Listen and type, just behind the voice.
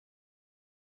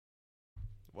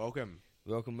Welcome.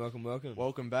 Welcome.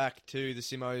 Welcome back to the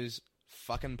Simo's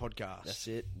fucking podcast. That's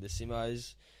it. The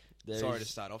Simos. Sorry to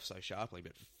start off so sharply,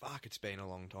 but fuck, it's been a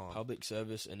long time. Public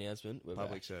service announcement. We're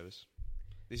Public back. service.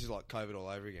 This is like COVID all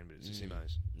over again, but it's the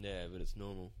Simo's. Yeah, but it's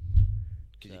normal.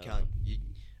 Because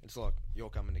it's like you're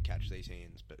coming to catch these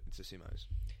hands, but it's the Simo's.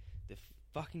 The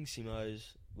fucking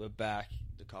Simos. We're back.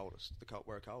 The coldest.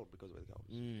 We're cold because we're the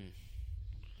coldest.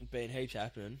 Been heaps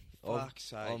happening. Fuck's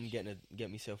sake. I'm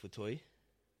getting myself a toy.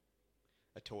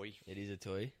 A toy. It is a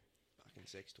toy. Fucking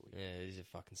sex toy. Yeah, it is a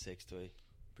fucking sex toy.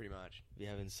 Pretty much. Be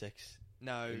having sex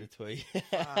No. in the toy.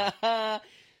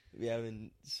 Be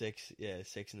having sex. Yeah,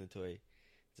 sex in the toy.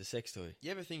 It's a sex toy.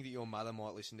 You ever think that your mother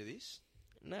might listen to this?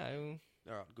 No.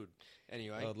 Alright, good.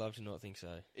 Anyway. I'd love to not think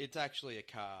so. It's actually a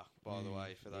car, by the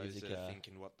way, for those that are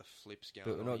thinking what the flip's going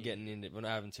on. But we're not getting into. We're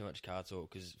not having too much car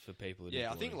talk because for people.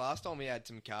 Yeah, I think last time we had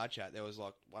some car chat, there was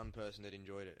like one person that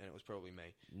enjoyed it, and it was probably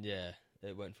me. Yeah,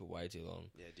 it went for way too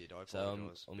long. Yeah, it did. I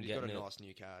apologise. I'm but getting he's got a nice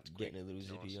new car. It's getting a little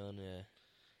zippy on. Yeah.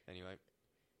 Anyway,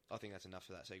 I think that's enough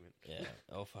for that segment. Yeah,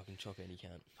 I'll fucking chock any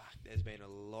cunt. Fuck, there's been a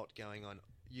lot going on.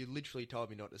 You literally told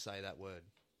me not to say that word.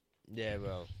 Yeah,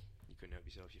 well, you couldn't help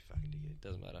yourself. You fucking dickhead.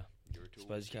 Doesn't matter. You're a tool.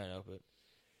 Suppose you can't help it.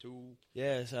 Tool.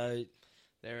 Yeah, so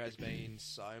there has been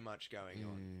so much going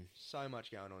on. So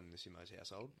much going on in the Simo's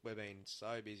household. We've been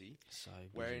so busy.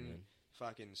 We're in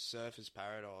fucking Surfers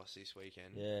Paradise this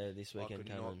weekend. Yeah, this weekend.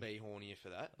 I could not be hornier for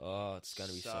that. Oh, it's going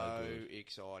to be so good.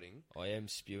 Exciting. I am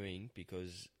spewing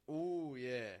because oh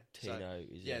yeah, Tino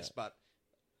is yes, out. but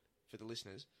for the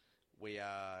listeners, we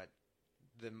are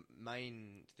the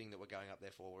main thing that we're going up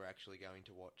there for. We're actually going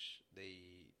to watch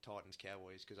the Titans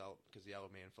Cowboys because the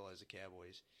old man follows the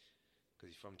Cowboys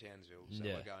because he's from Townsville. So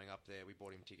we're going up there. We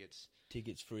bought him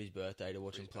tickets for his birthday to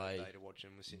watch him play.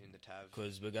 We're sitting in the tab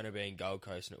because we're going to be in Gold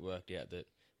Coast, and it worked out that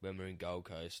when we're in Gold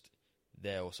Coast,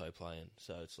 they're also playing.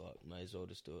 So it's like, may as well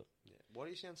just do it. Yeah. Why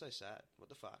do you sound so sad? What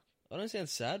the fuck? I don't sound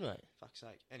sad, mate. Fuck's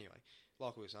sake. Anyway,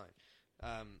 like we were saying.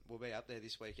 We'll be up there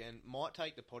this weekend. Might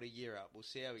take the potty gear up. We'll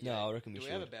see how we go. No, I reckon we should.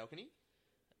 Do we have a balcony?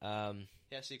 How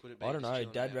sick would it be? I don't know.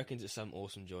 Dad reckons it's some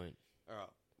awesome joint. Alright,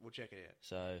 we'll check it out.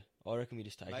 So, I reckon we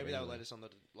just take it. Maybe they'll let us on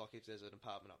if there's an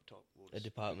apartment up top. A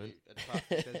department?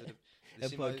 A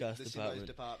podcast department.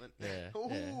 department. Yeah. Ooh,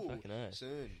 yeah, fucking hell.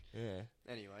 soon. Yeah.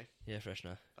 Anyway. Yeah,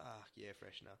 freshener. Fuck, yeah,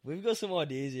 freshener. We've got some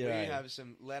ideas here, We have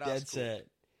some, let us Dead set.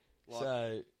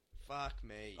 So... Fuck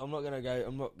me. I'm not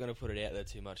gonna put it out there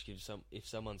too much. If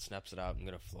someone snaps it up, I'm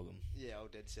gonna flog them. Yeah, I'll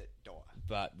dead set die.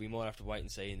 But we might have to wait and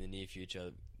see in the near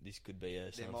future. This could be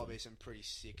There might be some pretty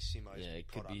sick Simo's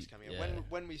products coming out.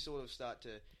 When we sort of start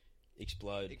to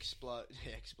explode.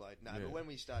 Yeah, explode. No, but when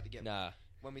we start to get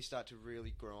when we start to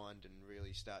really grind and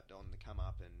really start on the come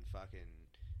up and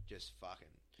just fucking.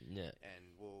 Yeah. And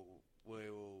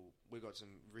we've got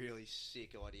some really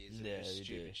sick ideas of Yeah, just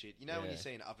stupid do. shit. You know when you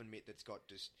see an oven mitt that's got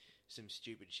just some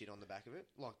stupid shit on the back of it?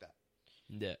 Like that.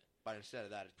 Yeah. But instead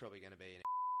of that, it's probably going to be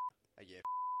a yeah.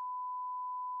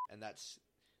 And that's...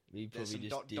 We probably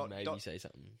just did say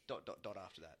something. Dot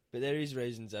after that. But there is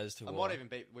reasons as to why. We might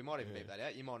even beep that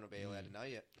out. You might not be allowed to know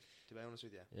yet, to be honest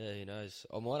with you. Yeah, who knows?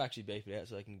 I might actually beep it out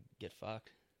so I can get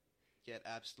fucked. Get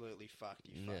absolutely fucked,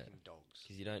 you fucking dogs.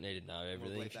 Because you don't need to know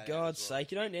everything. For For God's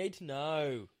sake, you don't need to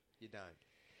know. You don't.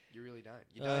 You really don't.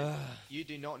 You don't. You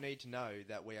do not need to know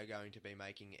that we are going to be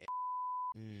making...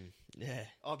 Yeah.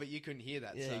 Oh, but you couldn't hear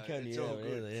that, yeah, so you couldn't it's hear all that,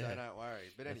 good, really, yeah. so don't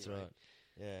worry. But anyway. That's right.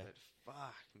 Yeah. But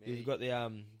fuck me. We've got the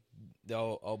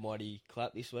almighty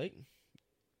clap this week.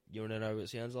 You want to know what it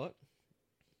sounds like?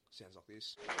 Sounds like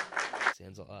this.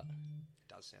 Sounds like that.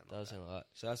 Does sound like Does sound like that.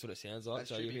 So that's what it sounds like.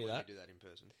 So you hear that? You do that in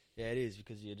person. Yeah, it is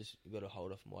because you've got to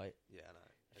hold off and wait. Yeah, I know.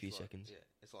 A few seconds. Yeah,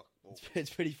 it's like...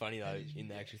 It's pretty funny though in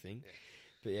the actual thing. Yeah.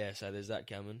 But yeah, so there's that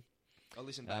coming. I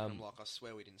listened back and I'm like, I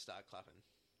swear we didn't start clapping.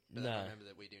 But then I remember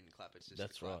that we didn't clap. It's just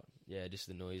that's right. Yeah, just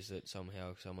the noise that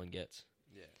somehow someone gets.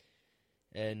 Yeah.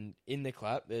 And in the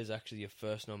clap, there's actually a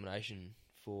first nomination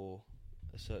for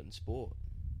a certain sport.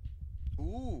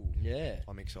 Ooh. Yeah.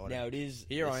 I'm excited. Now it is...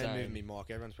 Here I am moving my mic.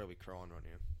 Everyone's probably crying right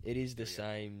now. It is the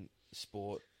same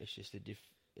sport. It's just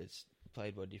it's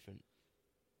played by different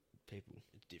people.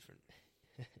 It's different.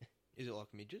 Is it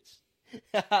like midgets?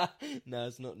 No,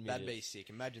 it's not midgets. That'd be sick.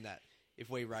 Imagine that. If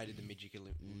we rated the midget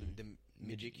Olympics.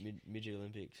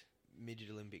 Midget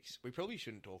Olympics. We probably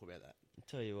shouldn't talk about that. I'll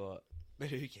tell you what. But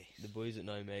who cares? The boys that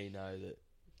know me know that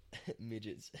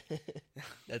midgets.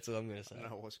 That's all I'm going to say. I don't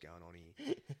know what's going on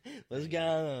here. What's going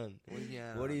on? What's going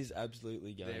on? What is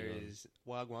absolutely going on? There is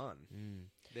Wagwan.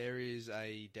 There is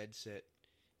a dead set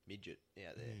midget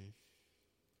out there.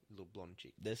 Little blonde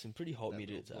chick. There's some pretty hot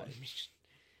midgets, eh?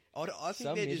 I think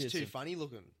Some they're just midgets too are- funny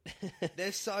looking.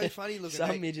 They're so funny looking.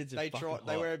 Some midgets are fucking hot.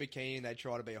 They wear a bikini and they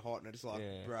try to be hot, and it's like,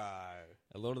 Yeah. bro,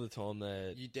 A lot of the time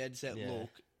they're... you dead set Yeah. look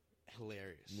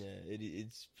hilarious. Yeah,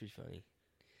 it's pretty funny.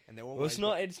 And they're Well, always it's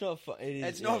not funny.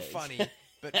 it's not funny,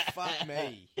 but fuck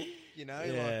me. You know,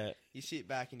 Yeah. like you sit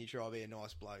back and you try to be a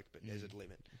nice bloke, but there's a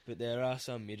limit. But there are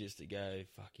some midgets that go,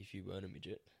 fuck, if you weren't a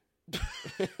midget.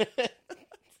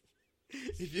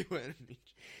 If you weren't a midget.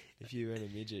 If you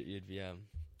weren't a midget, you'd be,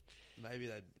 Maybe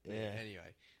they'd... Yeah.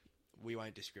 Anyway, we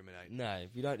won't discriminate. No,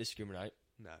 we don't discriminate.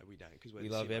 No, we don't, because We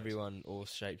love everyone, all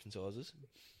shapes and sizes.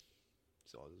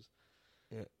 Sizes.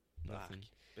 Yeah, Fuck. nothing.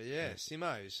 But yeah,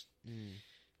 Simos. Mm.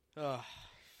 Oh,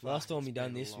 Last fuck, time we it's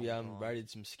done been a this, we long time. rated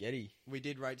some sketty. We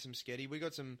did rate some sketty. We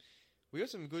got some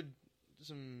good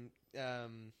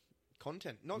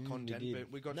content. Not We content, did.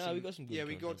 but we got No, some. we got some good Yeah,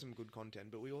 we got content. some good content,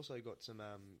 but we also got some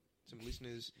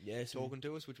listeners Yeah, talking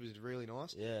to us, which was really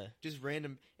nice. Yeah, Just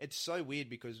random. It's so weird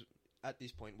because at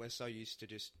this point we're so used to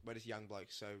we're just young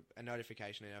blokes, so a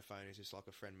notification in our phone is just like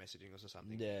a friend messaging us or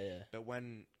something. yeah. But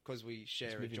because we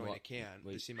share a moving joint like- account,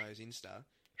 the Simo's Insta.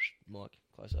 Mike,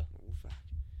 closer. Oh fuck.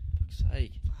 Fuck's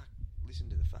sake. Fuck. Listen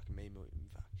to the fucking meme.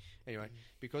 Fuck. Anyway,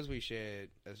 because we share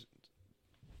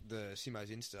the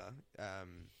Simo's Insta,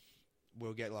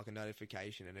 we'll get like a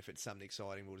notification, and if it's something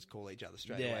exciting, we'll just call each other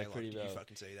straight Yeah, away. Like, pretty did you well.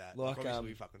 fucking see that? Like, Obviously,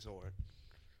 we fucking saw it.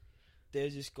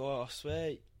 There's this guy, I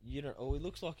swear, you don't. Oh, he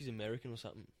looks like he's American or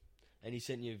something. And he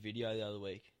sent you a video the other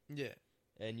week. Yeah.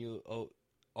 And you,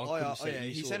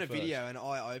 He sent a video, and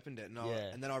I opened it, and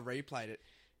Yeah. and then I replayed it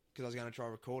because I was going to try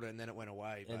to record it, and then it went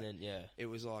away. But And then yeah, it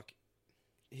was like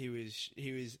he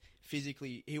was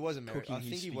physically he was American. Cooking I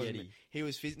think his he was.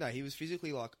 spaghetti. He was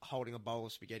physically like holding a bowl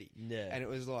of spaghetti, yeah. and it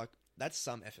was like that's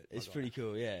some effort. It's by the pretty way.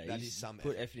 cool. Yeah, That he's is some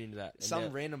put effort. effort into that. And Some now-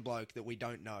 random bloke that we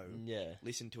don't know yeah,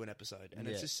 listened to an episode, and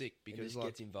Yeah. it's just sick and because just like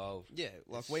gets involved. yeah,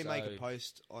 like It's we make a so-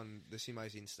 post on the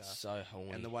Simo's Insta, So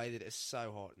horny. and the way that it's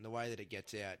so hot, and the way that it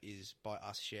gets out is by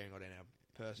us sharing it on our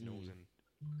personals, and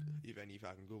if any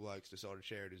fucking good blokes decide to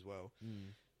share it as well.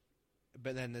 Mm.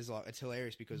 But then there's like it's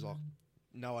hilarious because like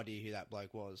no idea who that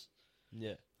bloke was.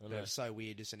 Yeah, I But know. it's so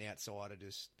weird, just an outsider,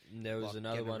 just And there was like,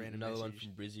 another getting a one. random Another one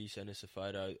message. from Brizzy sent us a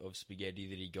photo of spaghetti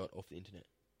that he got off the internet.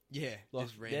 yeah, Like,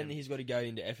 just random. then he's got to go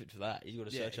into effort for that. He's got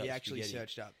to yeah, search up he actually spaghetti,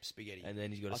 searched up spaghetti. and then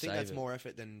he's got to I save think that's it. more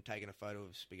effort than taking a photo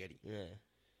of spaghetti. Yeah.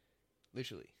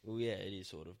 Literally, Well, yeah, it is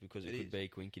sort of because it It could is. be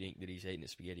coinkydink that he's eating a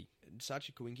spaghetti. such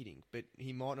a coinkydink. But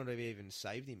he might not have even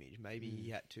saved the image. Maybe Mm. he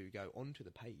had to go onto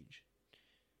the page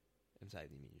and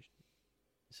save the image.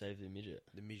 Save the midget.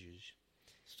 The midgets.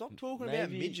 Stop talking about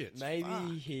midgets. Maybe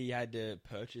Fuck. he had to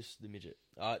purchase the midget.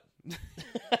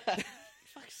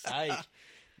 Fuck's sake.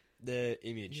 The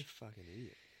You image fucking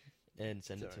idiot. and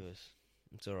send it Sorry. to us.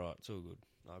 It's alright. It's all good.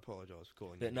 I apologise for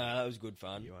calling But you. no, that was good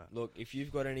fun. You are. Look, if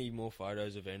you've got any more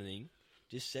photos of anything,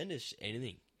 just send us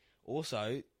anything.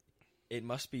 Also, it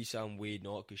must be some weird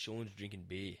night because Sean's drinking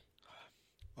beer.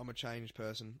 I'm a changed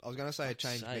person. I was going to say a Fuck's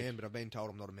changed sake. man, but I've been told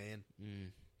I'm not a man. Mm.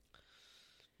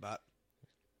 But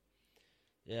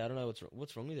Yeah, I don't know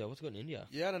what's wrong with you. What's got in India?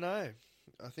 yeah, I don't know.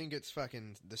 I think it's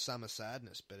fucking the summer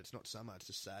sadness, but it's not summer. It's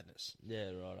just sadness, Yeah,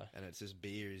 righto. and it's just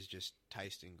beer is just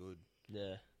tasting good.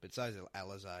 Yeah. But so's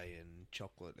Alizé and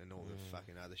chocolate and all the Mm.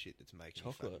 fucking other shit that's making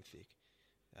Chocolate? me fucking thick.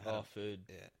 I had Oh, a- food.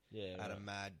 yeah, Yeah. I had a right.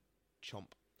 mad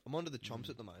chomp. I'm onto the chomps Mm.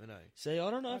 at the moment, eh? See, I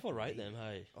don't know if I Fucking rate meat. them,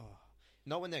 hey. Oh,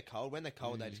 not when they're cold. When they're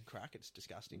cold, they Mm. just crack. It's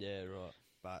disgusting. Yeah, right.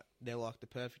 But they're like the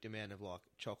perfect amount of like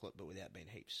chocolate, but without being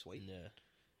heaps sweet. Yeah.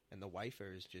 And the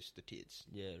wafer is just the tits.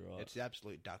 Yeah, right. It's the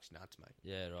absolute duck's nuts, mate.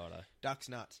 Yeah, righto. Duck's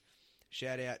nuts.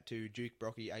 Shout out to Duke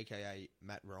Brocky, aka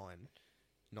Matt Ryan,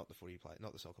 not the footy player,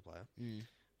 not the soccer player, Mm.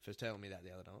 for telling me that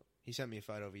the other night. He sent me a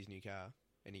photo of his new car,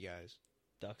 and he goes,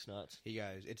 Duck's nuts.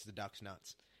 "It's the duck's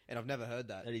nuts," and I've never heard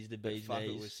that. That is the But bee's fuck,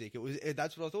 knees. it was sick.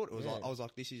 That's what I thought. It was Yeah. like I was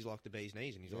like, "This is like the bee's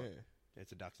knees," and he's like, Yeah.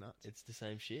 "It's a duck's nuts." It's the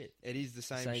same shit. It is the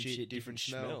same, shit, different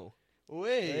smell.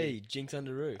 Hey, jinx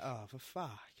under roof. Oh, for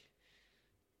fuck.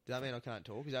 Does that mean I can't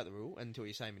talk? Is that the rule? Until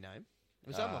you say my name?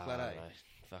 Or something like that, eh? No,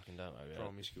 fucking don't worry about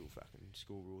Primary school fucking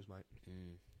school rules, mate. it.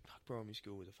 Mm. Fuck, primary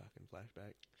school was a fucking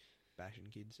flashback. Bashing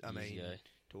kids. I Years mean, ago.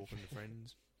 talking to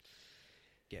friends.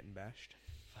 Getting bashed.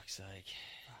 Fuck's sake.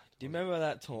 Fuck, Do you remember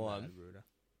that mad time ruder.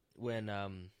 when I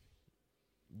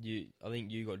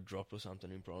think you got dropped or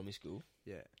something in primary school?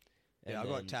 Yeah. And Yeah, I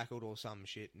got then tackled or some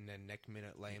shit, and then next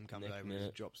minute Liam comes Next over and minute.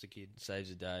 just drops the kid.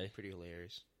 saves a day. Pretty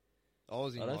hilarious. I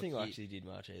was in I don't like think I year- actually did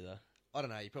much either. I don't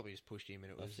know, you probably just pushed him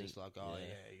and it I was think- just like, oh yeah.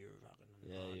 yeah, you're a fucking...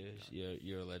 Yeah, oh,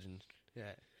 you're a legend.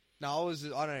 Yeah. No,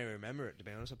 I don't even remember it, to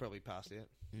be honest. I probably passed out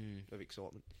Mm. of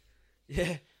excitement.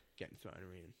 Yeah. Getting thrown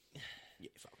around. Yeah,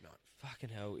 fuck no. Fucking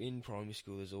hell, in primary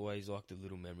school, there's always, like, the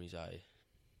little memories, eh?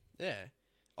 Yeah.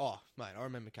 Oh, mate, I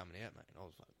remember coming out, mate. I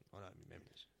was like, I don't have any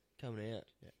memories. Coming out?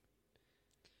 Yeah.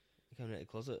 Coming out the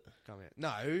closet? Coming out.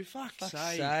 No, fuck's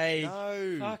sake. sake.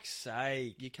 No. Fuck's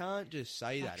sake. You can't just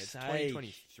say that. Fuck's It's sake.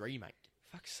 2023, mate.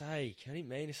 Fuck's sake. I didn't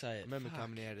mean to say it. I remember Fuck.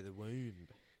 coming out of the womb.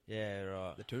 Yeah,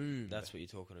 right. The tomb. That's what you're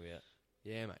talking about.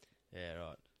 Yeah, mate. Yeah,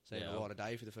 right. Seen Yeah, a lot of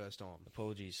day for the first time.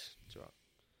 Apologies. That's right.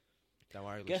 Don't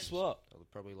worry, Guess listeners. what? I'll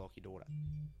probably lock your daughter.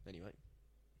 Anyway.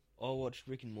 I watched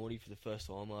Rick and Morty for the first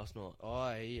time last night.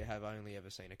 I have only ever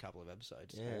seen a couple of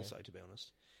episodes, Yeah. also, to be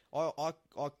honest.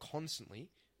 I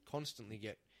constantly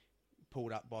get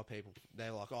pulled up by people.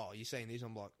 They're like, oh, you seen this?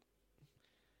 I'm like,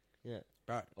 Yeah.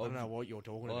 bro, I don't know what you're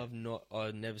talking about.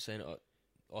 I've never seen it.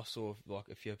 I saw, like,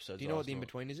 a few episodes. Do you know what the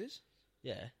last night. in-betweeners is?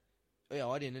 Yeah. Yeah,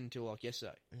 I didn't until, like,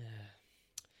 yesterday. Yeah.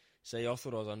 See, I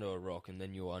thought I was under a rock, and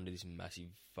then you were under this massive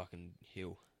fucking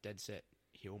hill. Dead set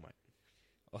hill, mate.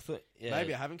 I thought, yeah.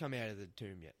 Maybe I haven't come out of the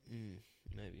tomb yet.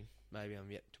 Maybe. Maybe I'm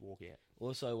yet to walk out.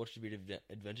 Also, I watched a bit of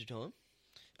Adventure Time.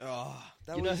 Oh,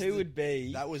 that You know was who would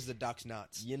be... That was the duck's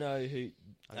nuts. You know who...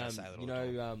 I'm gonna say that all you the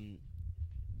know, time.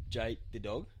 Jake the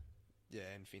dog? Yeah,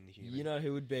 and Finn the human. You know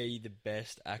who would be the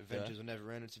best actor? Adventures will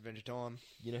never end. It's Adventure Time.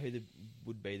 You know who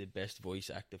would be the best voice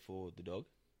actor for the dog?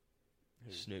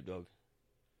 Who? Snoop Dogg.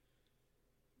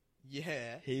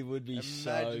 Yeah. He would be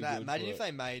so Imagine that. good Imagine for if it.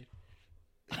 they made...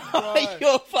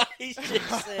 Your face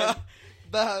just said...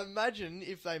 But imagine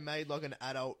if they made like an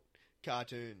adult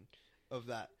cartoon of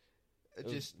that.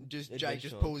 Just Adventure Jake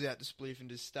just Time. pulls out the spliff and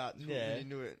just starts hooking Yeah.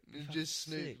 into it. And Fuck, just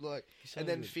Snoop sick. like, So and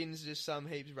then good. Finn's just some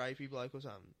heaps rapey bloke or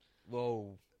something.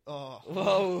 Whoa. Oh,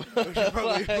 Whoa. We should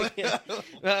probably Fucking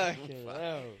Fuck.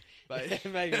 hell. But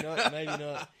maybe not a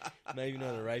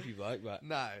rapey bloke, but...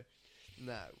 no,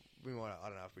 we might. I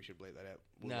don't know if we should bleep that out.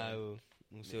 No,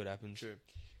 we'll see what happens. True.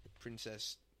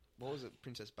 Princess, what was it?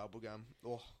 Princess Bubblegum.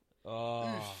 Oh, Oh.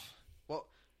 oof. What?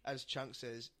 As Chunk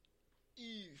says,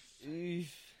 oof,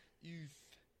 Oof. oof.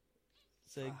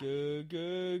 Say Fuck.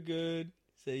 good.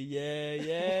 Say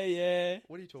yeah.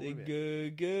 What are you Say talking about?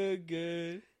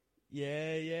 good.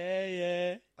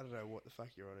 Yeah. I don't know what the fuck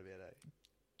you're on about, eh?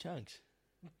 Chunks.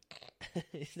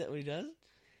 Isn't that what he does?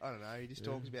 I don't know. He just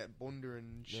talks about bunda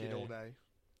and shit Yeah. all day.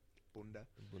 Bunda.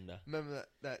 Bunda. Remember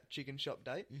that chicken shop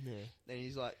date? Yeah. And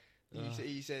he's like,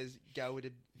 he says, go with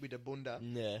a bunda.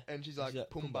 Yeah. And she's like, She's like,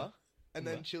 Pumba. And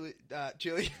then Pumba.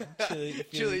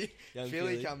 Chili, Young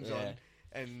Philly comes yeah. on.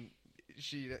 And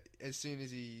she, as soon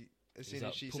as He's she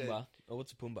like, said, Pumba. Oh,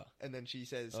 what's a Pumba? and then she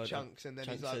says Oh, chunks, and then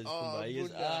Chunks he's like, says oh, Pumba. He goes,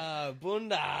 bunda.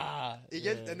 Bunda. Yeah.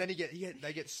 Yeah. And then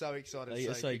they get so excited. They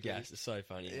get so quickly. gassed. It's so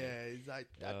funny. Yeah, he's like,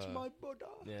 that's Oh. my Buddha.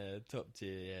 Yeah, top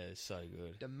tier. Yeah, it's so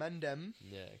good. The Mandem.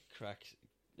 Yeah,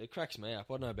 it cracks me up.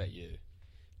 I don't know about you,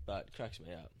 but it cracks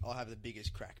me up. I'll have the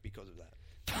biggest crack because of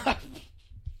that.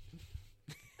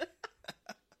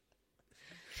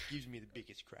 Gives me the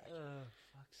biggest crack. Oh,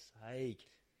 fuck's sake.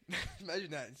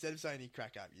 Imagine that. Instead of saying you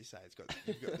crack up, you say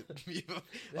you've got the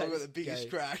That's biggest gay.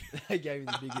 crack. They gave me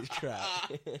the biggest crack.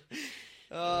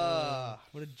 Ah,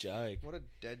 What a joke. what a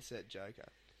dead set joker.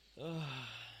 Oh,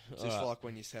 It's just like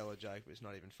when you tell a joke, but it's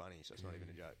not even funny, so it's not even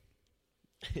a joke.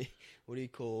 what do you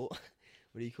call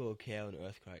a cow in an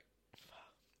earthquake?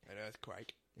 An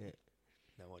earthquake. Yeah.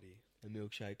 No idea. A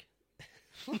milkshake.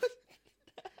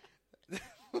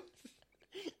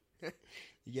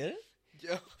 You get it?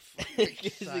 Oh,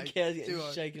 Because the sake. cow's getting Do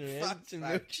I? shaken around. Fuck's It's a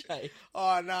sake. milkshake.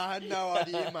 Oh no, I had no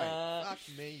idea, mate. Fuck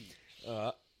me.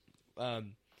 Alright.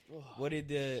 What did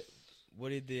the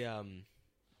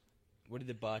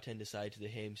bartender say to the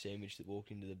ham sandwich that walked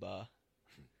into the bar?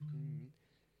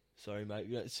 Sorry, mate,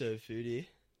 we don't serve food here.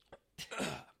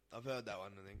 I've heard that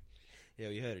one, I think. Yeah,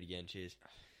 well, you heard it again. Cheers.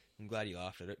 I'm glad you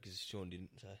laughed at it because Sean didn't.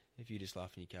 So if you just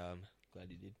laughed in your car, I'm glad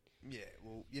you did. Yeah,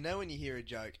 well, you know when you hear a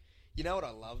joke, you know what I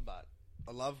love, but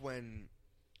I love when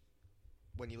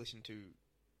you listen to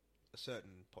a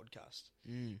certain podcast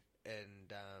and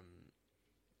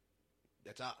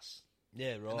it's us.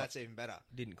 Yeah, right. And that's even better.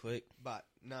 Didn't click. But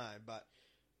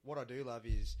what I do love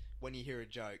is when you hear a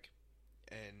joke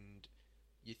and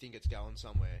you think it's going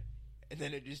somewhere and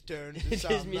then it just turns to Just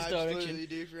something misdirection. absolutely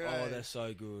different. Oh, that's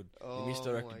so good. Oh, the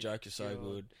misdirected my joke is so God.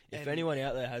 good. If And- anyone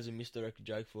out there has a misdirected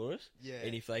joke for us, yeah.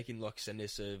 and if they can like send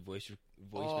us a voice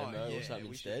Oh, memo yeah, or something we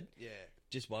instead, should- yeah.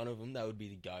 just one of them, that would be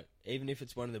the goat. Even if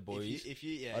it's one of the boys, If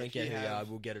you I don't if care you who you are, have,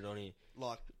 we'll get it on here.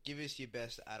 like, give us your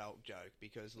best adult joke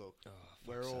because look, Oh,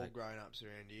 we're fuck's all sake. grown ups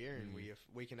around here, and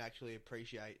we can actually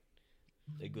appreciate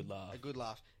A good laugh. a good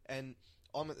laugh. And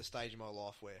I'm at the stage of my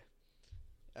life where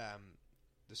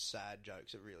the sad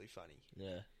jokes are really funny.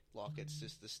 Yeah. Like it's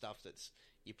just the stuff that's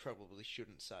you probably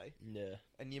shouldn't say. Yeah.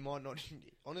 And you might not...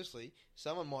 Honestly,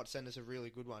 someone might send us a really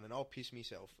good one and I'll piss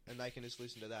myself and they can just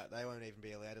listen to that. They won't even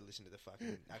be allowed to listen to the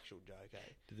fucking actual joke, eh?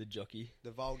 To the jockey.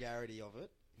 The vulgarity of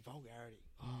it. Vulgarity.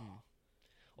 Oh.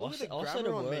 I Look at the said a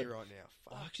grammar on me word. right now.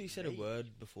 Fuck I actually said me. a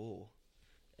word before,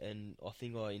 and I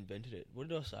think I invented it. What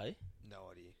did I say? No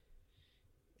idea.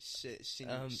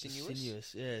 Sinuous?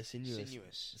 Sinuous. Yeah, sinuous.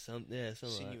 Sinuous. Something like that.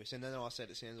 Sinuous. And then I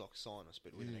said it sounds like sinus,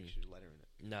 but with an extra letter in it.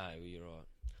 No, you're right.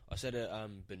 I said a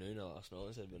banana last night.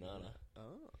 I said banana.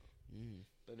 Oh.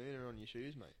 Banana on your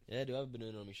shoes, mate. Yeah, do I have a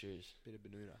banana on my shoes? Bit of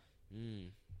banana.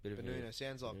 Bit of Banana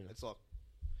sounds like banana. it's like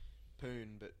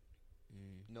poon, but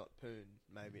not poon.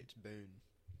 Maybe it's boon.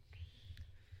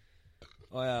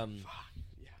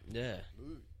 Yeah.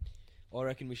 Move. I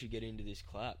reckon we should get into this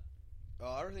clap. Oh,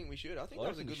 I don't think we should. I think that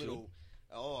was a good little.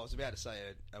 Oh, I was about to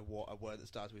say a word that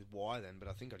starts with Y then, but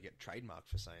I think I'd get trademarked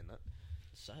for saying that.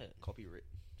 Say it. Copyright.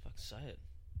 Fuck, say it.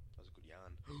 That was a good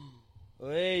yarn.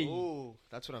 Hey. Oh,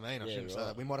 that's what I mean. I shouldn't say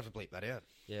that. We might have to bleep that out.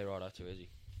 Yeah, right. That's too easy.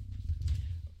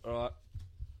 All right.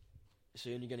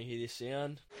 Soon you're going to hear this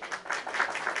sound.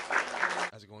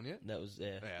 Has it gone yet? That was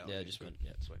there. Yeah, it just went.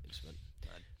 Yeah, Sweet. just went.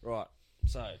 Right. Right.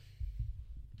 So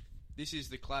this is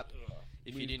the clap.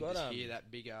 If you didn't just hear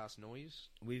that big ass noise,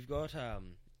 we've got yeah,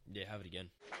 have it again.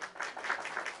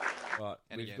 Right,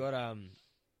 and we've again. got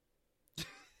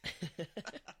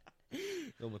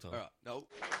one more time. All right. No.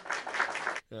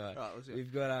 All right. Right, let's go.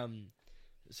 We've got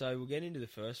so we'll get into the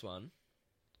first one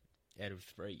out of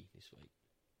 3 this week.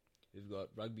 We've got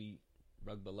rugby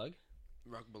lug.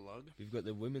 We've got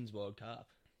the Women's World Cup.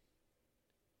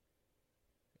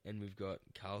 And we've got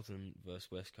Carlton versus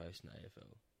West Coast in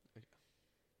AFL. Okay.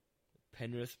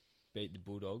 Penrith beat the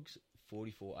Bulldogs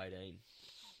 44-18.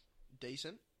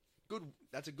 Decent. Good.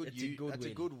 That's a good. That's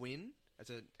a good win.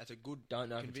 That's a good Don't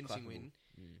know convincing if it's win.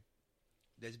 clappable.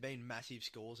 There's been massive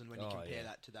scores, and when you compare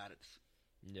that to that, it's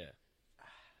yeah.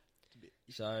 It's a bit.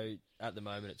 So at the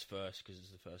moment it's first because it's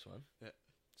the first one. Yeah.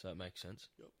 So it makes sense.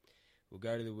 Yep. We'll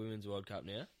go to the Women's World Cup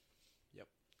now. Yep.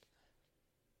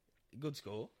 Good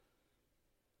score.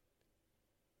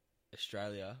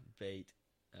 Australia beat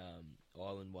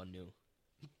Ireland 1-0.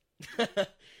 No,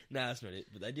 that's not it.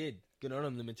 But they did. Good on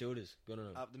them, the Matildas. Good on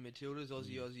them. Up the Matildas,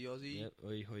 Aussie. Yep.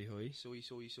 Oi, hoi, hoi. Soy.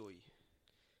 Soy sauce.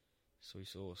 Soy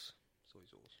sauce.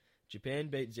 Japan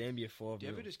beat Zambia 4-0. Do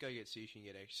you ever just go get sushi and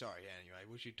get extra? Sorry, anyway,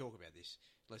 we should talk about this.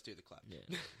 Let's do the clap. Yeah,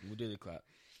 we'll do the clap.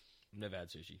 I've never had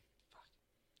sushi. Fuck.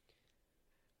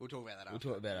 We'll talk about that after. We'll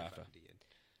talk about it after.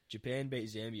 Japan beat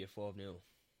Zambia 5-0.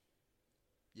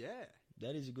 Yeah.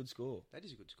 That is a good score. That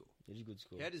is a good score. That is a good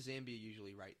score. How does Zambia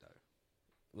usually rate, though?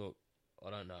 Look, I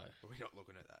don't know. We're not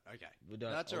looking at that. Okay. We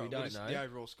don't, That's all right. we don't know. The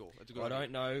overall score. That's a good I idea.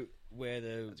 don't know where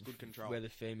That's good control. where the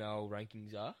female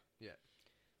rankings are. Yeah.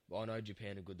 But I know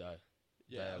Japan are good, though.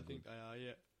 Yeah, I think they are,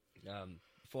 yeah.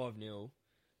 5-0,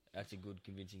 that's a good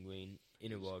convincing win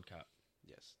in a World Cup.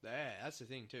 Yes. There, that's the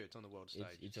thing, too. It's on the world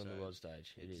stage. It's on the world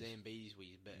stage. It is. Zambi's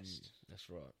best. That's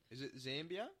right. Is it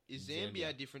Zambia? Is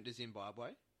Zambia different to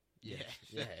Zimbabwe? Yeah.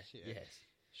 Yeah. Yeah. Yes.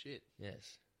 Shit.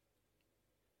 Yes.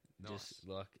 Nice. Just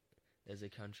like there's a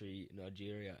country,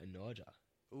 Nigeria and Niger.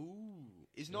 Ooh.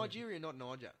 Is Nigeria not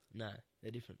Niger? No,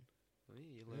 they're different. Well,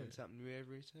 you learn something new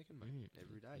every second, mate.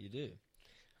 Every day. You do.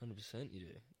 100% you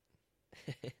do.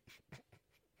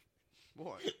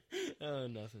 What? Oh,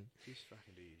 nothing. Just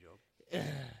fucking do your job.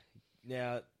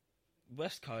 Now,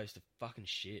 West Coast are fucking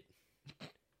shit.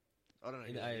 I don't know.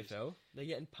 In the AFL, they're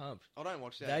getting pumped. I don't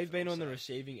watch that. They've been on the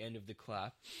receiving end of the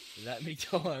clap that many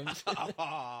times.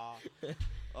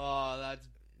 Oh, that's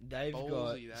They've ballsy,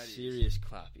 got that is. serious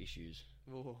clap issues.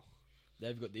 Whoa.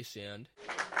 They've got this sound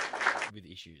with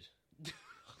issues.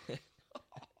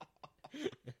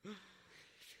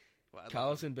 Well,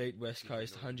 Carlton beat West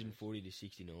Coast 140 to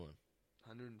 69.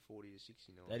 140 to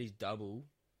 69. That is double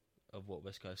of what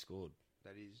West Coast scored.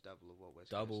 That is double of what West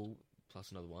Coast Double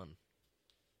plus another one.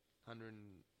 100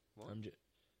 what?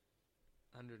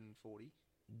 140.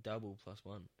 Double plus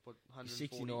one. What?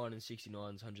 69 and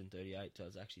 69 is 138, so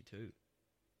it's actually two.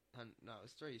 No,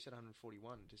 it's 3. You said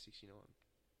 141 to 69.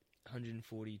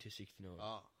 140 to 69.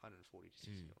 Oh, 140 to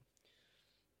 69.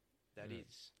 That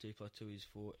is 2 plus 2 is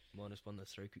 4 minus 1,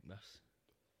 that's 3. Quick maths.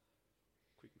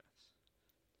 quick maths.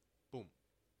 Boom.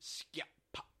 Skip.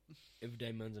 Pop.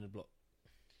 Everyday man's on a block.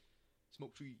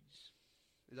 Smoke trees.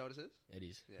 Is that what it says? It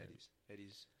is. Yeah, it is. It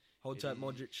is. Hold It tight, is.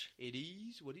 Modric. It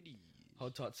is what it is.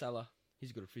 Hold tight, Salah.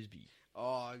 He's got a frisbee.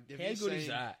 Oh, How good is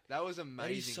that? That was amazing.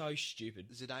 That is so stupid.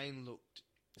 Zidane looked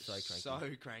So cranky. So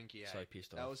cranky, eh? So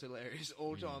pissed off. That was hilarious.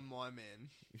 All time, my man,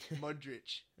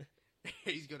 Modric.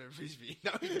 He's got a frisbee.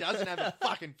 No, he doesn't have a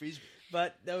fucking frisbee.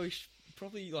 But they were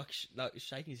probably like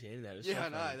shaking his hand in that. It was Yeah,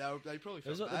 so I funny. know. They probably It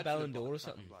was felt like the bad for Ballon d'Or or fucking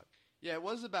something. bloke. Yeah, it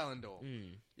was the Ballon d'Or.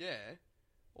 Mm. Yeah,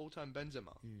 all-time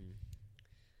Benzema.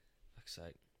 Fuck's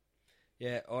sake.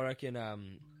 Yeah, I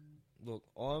reckon. Look,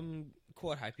 I'm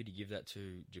quite happy to give that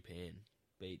to Japan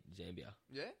beat Zambia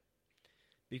Yeah,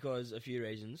 because a few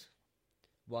reasons.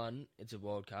 One, it's a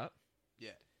World Cup.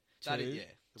 yeah. Two, That is, yeah.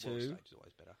 The world two, stage is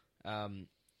always better.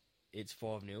 It's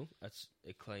 5-0. That's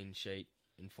a clean sheet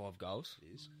and 5 goals.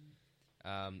 It is.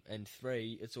 And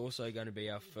 3, it's also going to be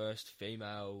our first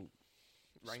female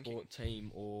Ranking. sport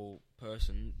team or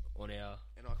person on our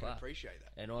And I can club. appreciate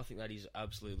that. And I think that is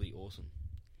absolutely awesome.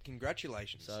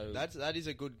 Congratulations. So that's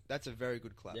a very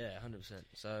good club. Yeah, 100%.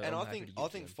 So And I'm I happy think to give I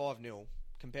it think to them. 5-0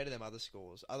 compared to them other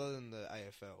scores, other than the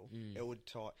AFL, Mm. it would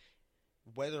tie.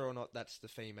 Whether or not that's the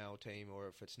female team or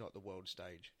if it's not the world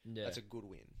stage, Yeah. that's a good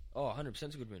win. Oh, 100%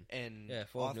 is a good win. And Yeah, I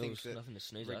 5-0 think is that nothing to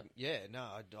sneeze at. yeah, no,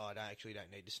 I actually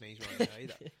don't need to sneeze right now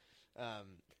either.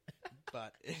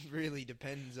 But it really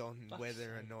depends on Fuck's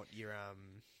whether or sake. not you're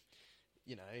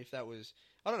if that was,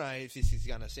 I don't know if this is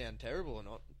going to sound terrible or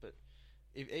not, but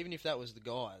even if that was the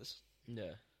guys,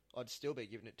 Yeah. I'd still be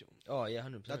giving it to them. Oh, yeah,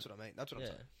 100%. That's what I mean. That's what I'm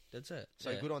Yeah, saying. that's it. So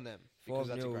Yeah. good on them because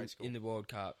that's a 5-0 great score. in the World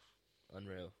Cup.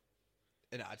 Unreal.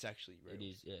 No, it's actually real. It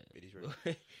is, yeah. It is real.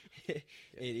 It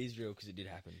is real because it did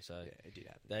happen. So Yeah, it did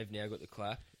happen. they've now got the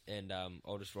clap, and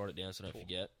I'll just write it down so I don't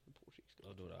forget. The Portuguese got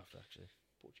I'll do it after, actually.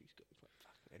 Portuguese got the clap.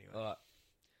 Fuck. Anyway. All right,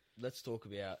 let's talk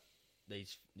about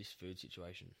this food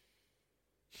situation.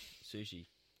 Sushi.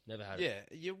 Never had it.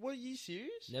 Yeah. What, are you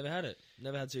serious? Never had it.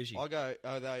 Never had sushi.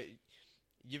 Although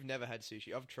you've never had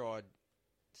sushi. I've tried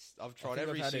I think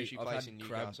every I've had sushi I've place had in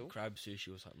Newcastle. crab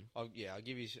sushi or something. I've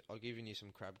given you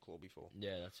some crab claw before.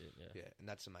 Yeah, that's it. Yeah. Yeah, and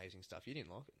that's amazing stuff. You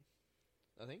didn't like it,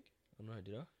 I think. I don't know,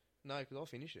 did I? No, because I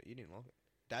finished it. You didn't like it.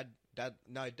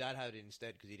 Dad had it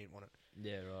instead because he didn't want it.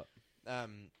 Yeah, right.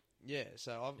 Yeah.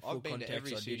 So For I've been to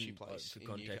every context, sushi place For in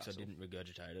context, Newcastle. I didn't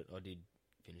regurgitate it. I did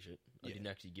finish it. I Yeah. didn't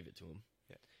actually give it to him.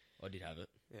 Yeah. I did have it.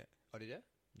 Yeah. Oh, did you? Yeah.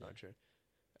 No, true.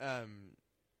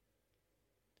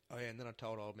 Oh yeah, and then I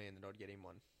told old man that I'd get him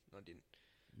one. And I didn't.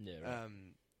 Yeah, right.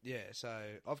 Yeah. So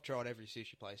I've tried every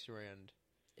sushi place around.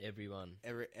 Everyone.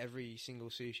 Every single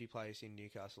sushi place in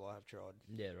Newcastle I have tried.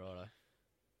 Yeah, righto.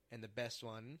 And the best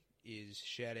one is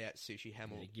shout out Sushi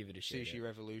Hamilton. Yeah, give it a shout Sushi out.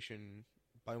 Revolution,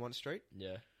 Beaumont Street.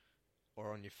 Yeah.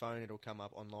 Or on your phone, it'll come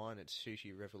up online. It's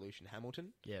Sushi Revolution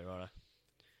Hamilton. Yeah, righto.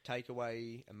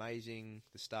 Takeaway, amazing.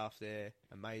 The staff there,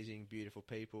 amazing, beautiful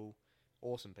people,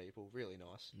 awesome people, really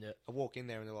nice. Yeah. I walk in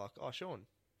there and they're like, "Oh, Sean."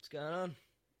 What's going on?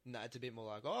 No, it's a bit more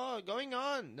like, "Oh, going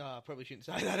on." No, I probably shouldn't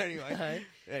say that anyway. Hey,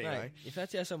 Anyway, mate, if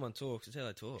that's how someone talks, it's how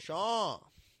they talk. Sean.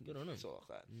 Good on them. It's all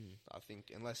like that. Mm. I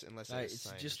think unless Mate, they're it's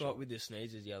saying just Sean. like with the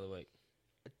sneezes the other week.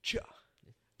 Cha.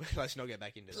 Let's not get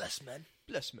back into that. man.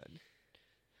 Bless man.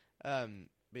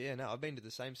 But yeah, no, I've been to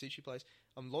the same sushi place.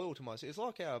 I'm loyal to my. It's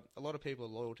like how a lot of people are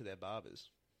loyal to their barbers.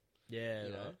 Yeah, You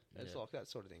know, right. it's Yeah. like that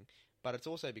sort of thing. But it's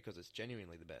also because it's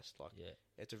genuinely the best. Like, Yeah.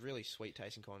 it's a really sweet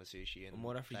tasting kind of sushi. I And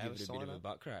might have to they give it a bit sign of a up.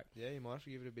 butt crack. Yeah, you might have to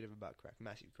give it a bit of a butt crack,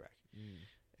 massive crack. Mm.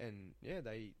 And yeah,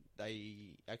 they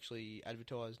actually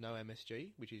advertise no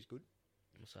MSG, which is good.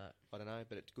 What's that? I don't know,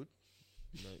 but it's good.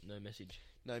 No message.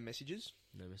 No messages.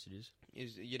 No messages.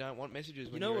 Is you don't want messages.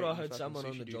 You when know you're what I eating heard fucking someone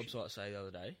on sushi the job douche? site say the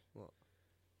other day? What?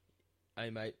 Hey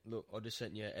mate, look, I just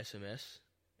sent you a SMS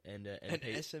and An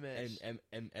SMS.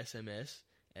 and SMS,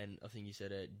 and I think you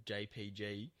said a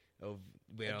JPG of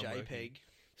where A I'm working. JPEG.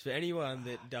 So for anyone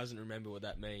that doesn't remember what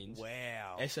that means,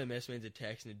 Wow. SMS means a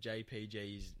text, and a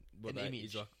JPG is what An that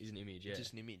image. is an image. Yeah. It's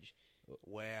just an image.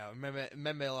 Wow.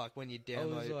 Remember like when you I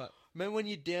was download. like, Remember when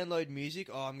you download music?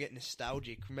 Oh, I'm getting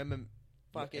nostalgic. Remember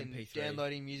fucking MP3.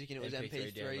 downloading music and it was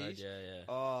MP3 MP3s? download, yeah.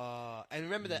 Oh, and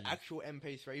remember the actual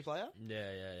MP3 player?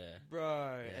 Yeah. Bro.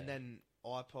 Yeah. And then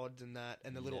iPods and that,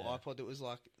 and the little Yeah. iPod that was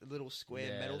like a little square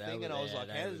Yeah, metal they thing, were- and I was yeah, like,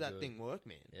 they how were does that good. thing work,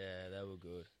 man? Yeah, they were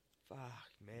good. Fuck,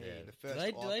 man. Yeah. The Do first they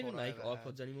even iPod make I ever had.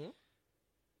 iPods anymore?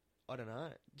 I don't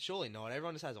know. Surely not.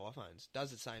 Everyone just has iPhones.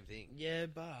 Does the same thing. Yeah,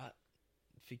 but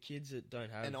for kids that don't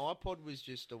have An iPod was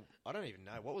just a. I don't even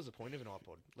know. What was the point of an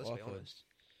iPod? Let's be iPod. honest.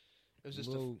 It was just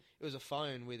Well, it was a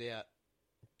phone without.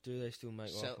 do they still make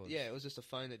iPods? Yeah, it was just a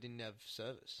phone that didn't have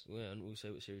service. Well, and we'll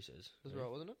see what Siri says. That's Yeah. right,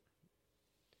 wasn't it?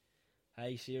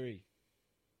 Hey Siri,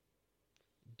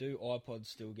 do iPods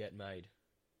still get made?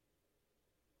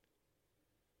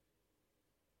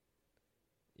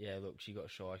 Yeah, look, she got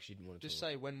shy. She didn't want to Just talk.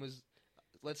 say when was.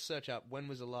 Let's search up when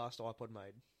was the last iPod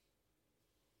made.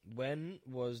 When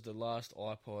was the last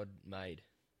iPod made?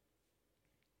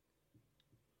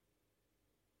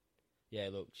 Yeah,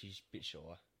 look, she's a bit shy.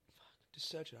 Just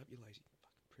search it up, you lazy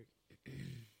fucking prick.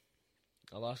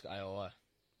 I'll ask AI.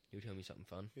 He'll tell me something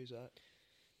fun. Who's that?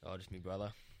 Oh, just me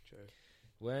brother. True.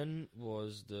 When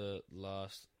was the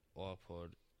last iPod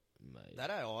made? That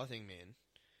AI thing, man.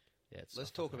 Yeah,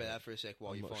 Let's talk about that for a sec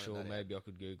while you I'm not find sure. that out. Maybe I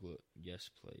could Google it. Yes,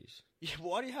 please. Yeah,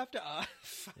 why do you have to ask?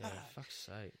 Yeah, fuck's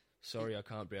sake. Sorry, I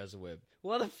can't browse the web.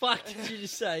 What the fuck did you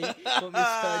just say? Want me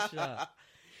to search it up?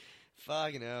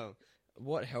 Fucking hell.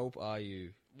 What help are you?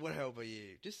 What help are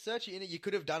you? Just search it in it. You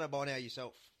could have done it by now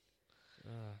yourself.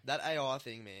 That AI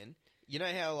thing, man. You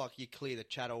know how, like, you clear the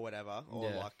chat or whatever,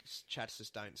 or, like, chats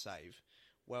just don't save?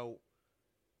 Well,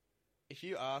 if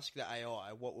you ask the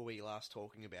AI, what were we last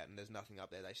talking about, and there's nothing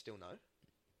up there, they still know.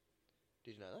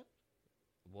 Did you know that?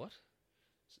 What?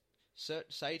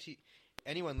 Say to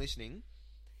anyone listening,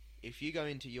 if you go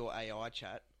into your AI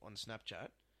chat on Snapchat,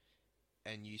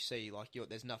 and you see, like,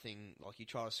 there's nothing, like, you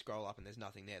try to scroll up and there's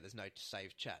nothing there, there's no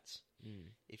saved chats.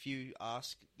 If you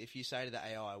say to the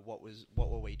AI, what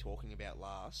were we talking about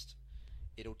last,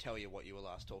 it'll tell you what you were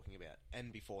last talking about,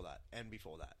 and before that, and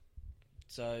before that.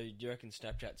 So, do you reckon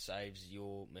Snapchat saves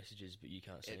your messages, but you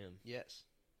can't see them? Yes.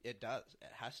 It does. It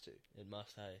has to. It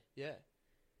must, hey? Yeah.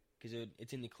 Because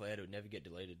it's in the cloud, it would never get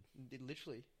deleted.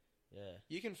 Literally. Yeah.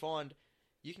 You can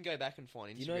go back and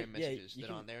find Instagram messages that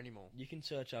aren't there anymore. You can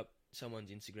search up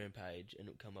someone's Instagram page and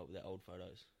it'll come up with their old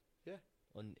photos. Yeah.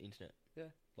 On the internet.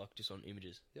 Yeah. Like just on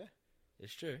images. Yeah.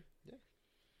 It's true.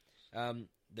 Yeah.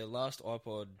 The last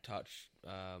iPod Touch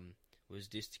was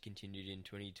discontinued in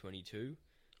 2022.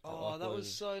 Oh, that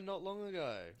was so not long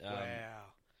ago.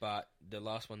 Wow. But the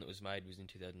last one that was made was in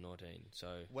 2019.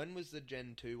 So when was the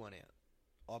Gen 2 one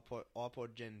out?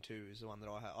 iPod Gen 2 is the one that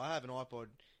I have. I have an iPod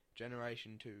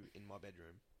Generation 2 in my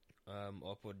bedroom.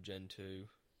 iPod Gen 2.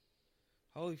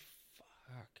 Holy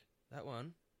fuck. That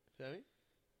one. Show me?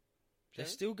 They're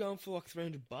still going for like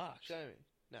 $300. Show me.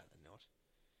 No, they're not.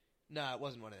 No, it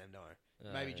wasn't one of them,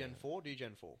 no. Maybe Gen 4? Do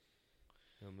Gen 4.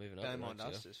 I'm moving up. Don't mind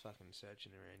us just fucking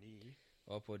searching around here.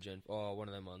 iPod Gen... Oh, one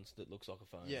of them ones that looks like a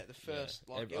phone. Yeah, the first...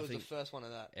 Yeah. It was the first one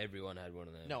of that. Everyone had one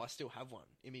of them. No, I still have one.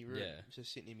 In my room. Yeah. It's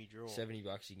just sitting in my drawer. $70 you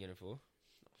can get it for.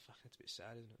 Oh, fuck, that's a bit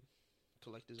sad, isn't it?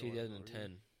 Collector's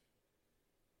 2010.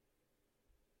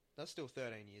 That's still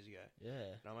 13 years ago.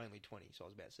 Yeah. And I'm only 20, so I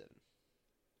was about 7.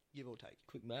 Give or take.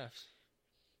 Quick maths.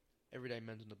 Everyday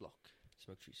men's on the block.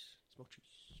 Smoke trees.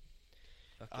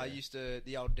 I used to...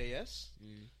 The old DS.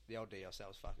 The old DS, that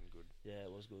was fucking good. Yeah,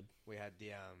 it was good. We had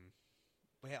the...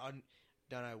 I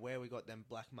don't know where we got them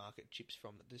black market chips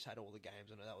from that just had all the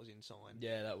games on it. That was insane.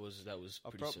 Yeah, that was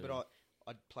pretty soon. But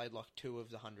I played like 2 of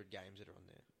the 100 games that are on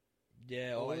there.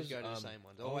 Yeah, always go to the same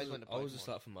ones. I was just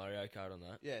like for Mario Kart on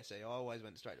that. Yeah, see, I always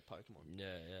went straight to Pokemon.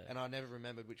 Yeah. And I never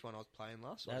remembered which one I was playing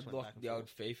last. So they had like the old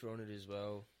FIFA on it as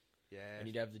well. Yeah. And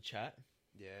you'd have the chat.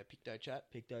 Yeah, Picto Chat.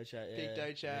 Yeah.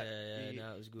 Picto Chat. Yeah,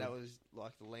 no, it was good. That was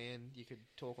like the LAN. You could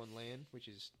talk on LAN, which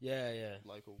is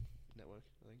local network,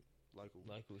 I think.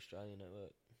 Local Australian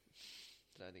network.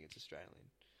 I don't think it's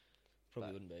Australian.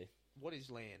 Probably wouldn't be. What is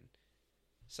LAN?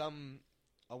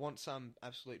 I want some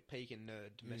absolute peak and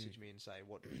nerd to message me and say,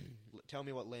 tell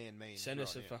me what LAN means. Send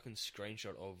us a fucking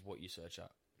screenshot of what you search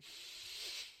up.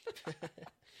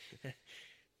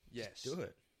 Yes. Do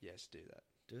it. Yes, do that.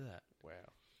 Do that.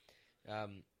 Wow.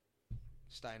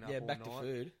 Staying up all back night. to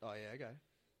food. Oh, yeah, okay.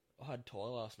 I had Thai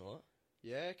last night.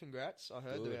 Yeah, congrats. I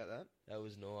heard about that. That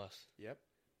was nice. Yep.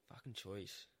 Fucking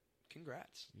choice.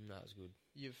 Congrats. That was good.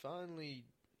 You've finally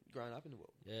grown up in the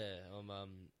world. Yeah,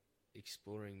 I'm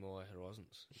exploring my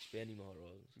horizons, expanding my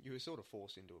horizons. You were sort of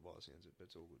forced into it by the sounds of it, but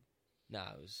it's all good.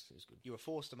 Nah, it was good. You were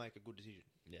forced to make a good decision.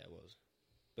 Yeah, it was.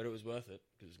 But it was worth it,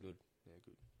 because it was good. Yeah,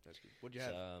 good. That's good. What'd you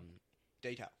have?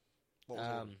 Detail. What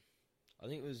was it? I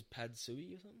think it was pad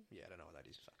sui or something. Yeah, I don't know what that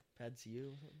is. Fuck. Pad siu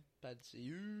or something. Pad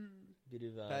siu. Bit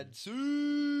of Pad siu.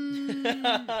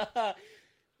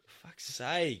 Fuck's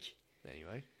sake.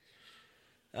 Anyway.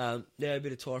 Yeah, a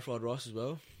bit of Thai fried rice as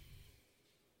well.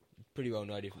 Pretty well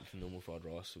no different from normal fried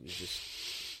rice. It was just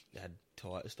it had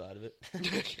Thai at the start of it.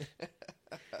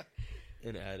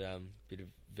 And it had a bit of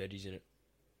veggies in it.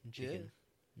 And chicken.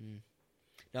 Yeah.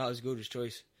 No, it was good. It was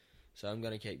choice. So I'm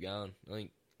going to keep going. I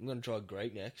think I'm going to try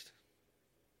Greek next.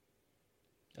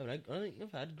 I don't think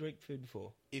I've had Greek food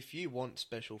before. If you want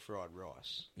special fried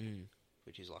rice,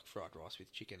 which is like fried rice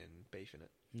with chicken and beef in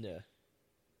it. Yeah.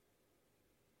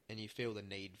 And you feel the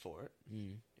need for it,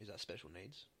 is that special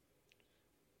needs?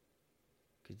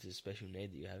 Because it's a special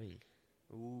need that you're having.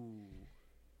 Ooh.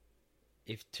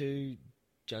 If 2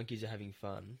 junkies are having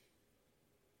fun,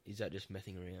 is that just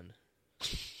messing around?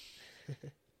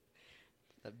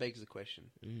 That begs the question.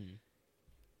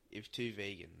 If 2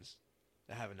 vegans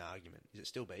have an argument, is it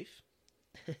still beef?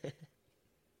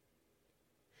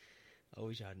 I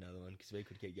wish I had another one because we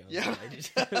could keep going. Yeah. For ages.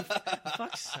 For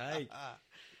fuck's sake.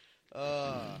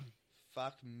 Oh,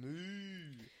 fuck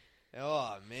moo.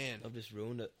 Oh, man. I've just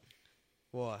ruined it.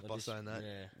 Why? I By just- saying that?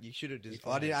 yeah. You should have just... If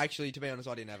I I didn't had- actually, to be honest,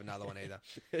 I didn't have another one either.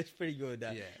 It's pretty good.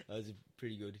 That Yeah. was a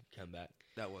pretty good comeback.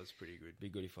 That was pretty good. Be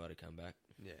good if I had a comeback.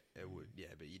 Yeah, it would. Yeah,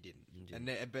 but you didn't. You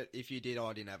didn't. But if you did,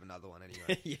 I didn't have another one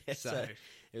anyway. Yeah, So, so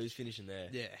it was finishing there.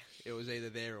 yeah, it was either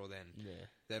there or then. Yeah.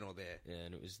 Then or there. Yeah,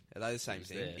 and it was... Are they the same was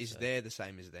thing? there, Is so- there the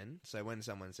same as then? So when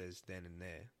someone says then and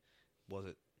there, was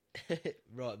it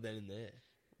right then and there.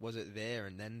 there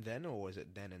and then, or was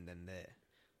it then and then there?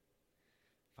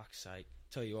 Fuck's sake.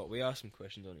 Tell you what, we asked some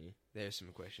questions on here. There's some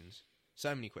questions.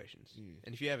 So many questions. Mm.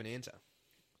 And if you have an answer,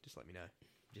 just let me know.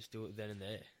 Just do it then and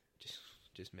there.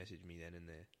 Just message me then and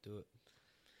there. Do it.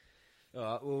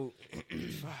 Alright, well...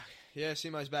 Fuck. Yeah,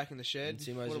 Simo's back in the shed. And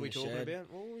Simo's What are in we the talking shed.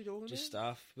 about? What are we talking Just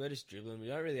about? stuff. We're just dribbling. We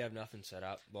don't really have nothing set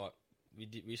up. Like,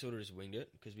 we sort of just winged it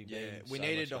because we've Yeah, been we so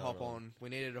needed much to going hop on. We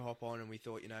needed to hop on, and we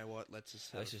thought, you know what? Let's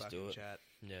just have Let's a just fucking do it. chat.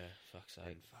 Yeah, fuck's sake.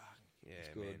 And fuck, yeah,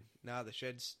 It's good. man. Nah, the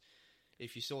shed's.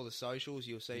 If you saw the socials,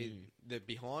 you'll see the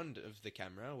behind of the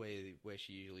camera where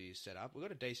she usually is set up. We've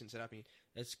got a decent setup here.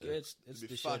 It's good. It's It's a the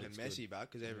bit shed, fucking it's messy, good. but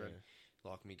because everyone,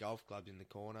 like me golf club's in the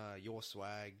corner, your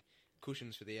swag,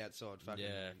 cushions for the outside fucking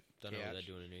Yeah, don't know what couch.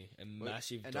 they're doing in here. A Well,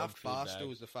 massive dog enough food bar bag.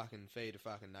 stools to fucking feed a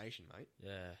fucking nation, mate.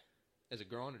 Yeah. There's a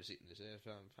grinder to sit in this there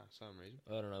for some reason.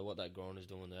 I don't know what that grinder's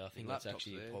doing there. I think that's Laptop's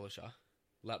actually there. a polisher.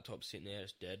 Laptop's sitting there,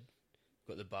 it's dead.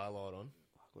 Got the bar light on.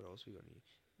 Fuck, what else we got here?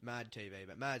 Mad TV,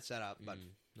 but mad setup, but No,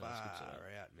 it's good far setup.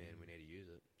 out, man. We need to use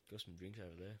it. Got some drinks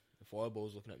over there. The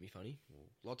fireball's looking at me funny.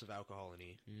 Lots of alcohol in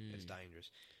here. It's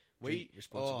dangerous. Drink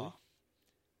responsibly.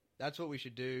 That's what we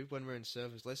should do when we're in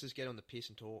service. Let's just get on the piss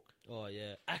and talk. Oh,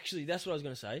 yeah. Actually, that's what I was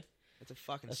going to say. That's a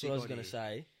fucking That's sick what I was idea. going to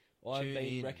say. I've Tune been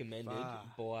in. recommended Far.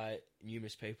 by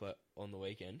numerous people on the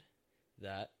weekend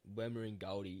that when we're in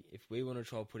Goldie, if we want to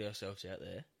try and put ourselves out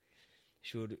there,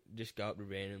 should just go up to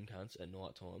random cunts at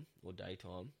night time or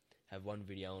daytime, have one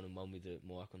video on and one with the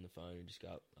mic on the phone and just go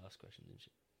up, ask questions and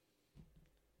shit.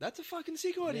 That's a fucking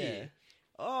sick idea. Yeah.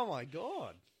 Oh my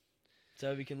god.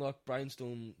 So we can like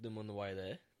brainstorm them on the way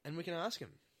there And we can ask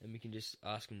him. and we can just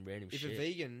ask them random If shit. a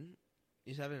vegan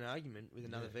is having an argument with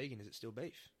another Yeah. vegan, is it still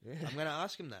beef? Yeah. I'm going to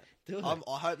ask him that. Do it.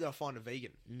 I hope they'll find a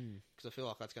vegan. Mm. Because I feel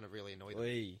like that's going to really annoy them.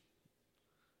 Oi.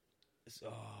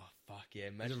 Oh, fuck yeah.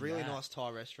 There's Imagine a really that. nice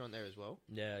Thai restaurant there as well.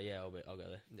 Yeah, I'll go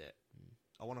there. Yeah.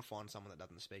 I want to find someone that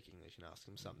doesn't speak English and ask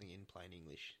them something in plain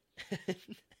English.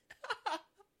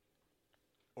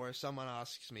 Or if someone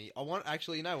asks me,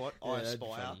 actually, you know what? I Yeah, that'd be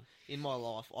aspire funny. in my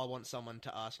life, I want someone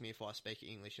to ask me if I speak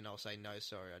English and I'll say, no,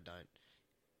 sorry, I don't.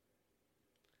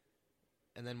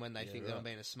 And then when they Yeah, think that I'm right.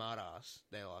 being a smart ass,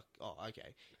 they're like, oh,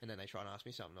 okay. And then they try and ask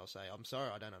me something, I'll say, I'm sorry,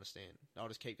 I don't understand. I'll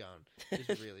just keep going.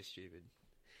 Just really stupid.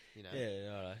 You know?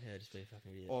 Yeah, alright. Yeah, just be a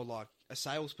fucking idiot. Or like a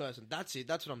salesperson. That's it.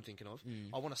 That's what I'm thinking of. Mm.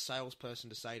 I want a salesperson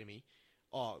to say to me,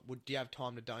 "Oh, do you have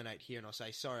time to donate here?" And I'll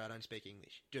say, "Sorry, I don't speak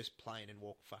English." Just plain and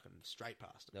walk fucking straight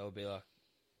past them. That would be like,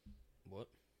 what?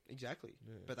 Exactly.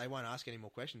 Yeah. But they won't ask any more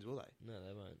questions, will they? No,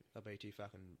 they won't. They'll be too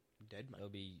fucking dead, mate. They'll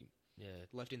be, yeah,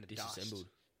 Left in the disassembled.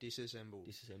 dust. Disassembled.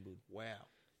 Disassembled. Wow.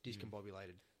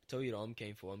 Discombobulated. Tell you what I'm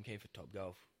keen for. I'm keen for Top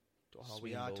Golf. Oh, we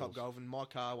Swinging are balls. top golf, and my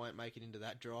car won't make it into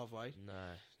that driveway. No.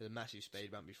 There's a massive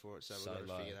speed bump before it, so we've So got to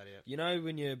low. figure that out. You know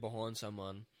when you're behind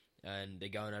someone and they're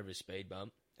going over a speed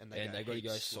bump And and they got to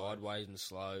go heaps slow. sideways and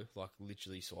slow, like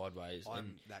literally sideways.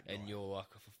 I'm that guy. And you're like,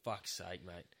 for fuck's sake,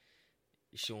 mate.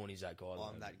 Sean is that guy. at the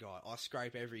I'm moment. that guy. I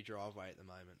scrape every driveway at the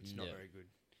moment. It's not Yeah. very good.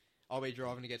 I'll be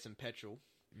driving to get some petrol,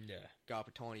 Yeah. go up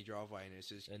a tiny driveway, and it's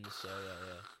just And just yeah.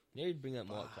 You need to bring that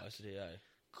mic Fuck. closer to you, eh?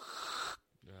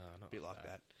 No, not a bit like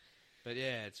that. But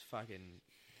yeah, it's fucking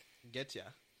gets ya.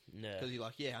 Yeah. Because you're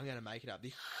like, yeah, I'm going to make it up.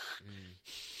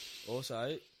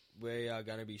 Also, we are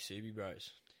going to be Subi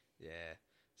Bros. Yeah.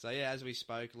 So yeah, as we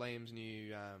spoke, Liam's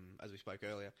new, as we spoke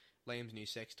earlier, Liam's new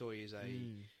sex toy is the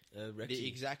Rexy.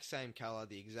 exact same colour,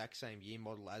 the exact same year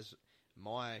model as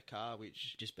my car,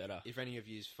 which Just better. if any of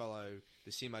you follow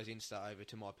the Simo's Insta over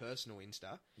to my personal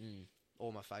Insta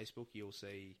or my Facebook, you'll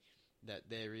see that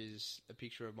there is a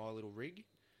picture of my little rig.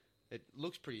 It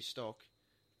looks pretty stock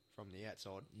from the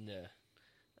outside. Yeah.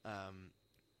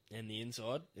 And the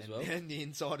inside as well. And the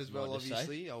inside as well, Might just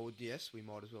say. obviously. Yes, we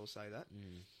might as well say that.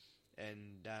 Mm.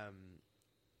 And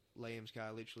Liam's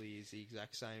car literally is the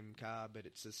exact same car, but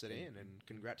it's a sedan. And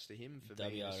congrats to him for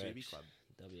being in the Subi Club.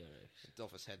 WRX. It's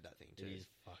off his head, that thing, It too. is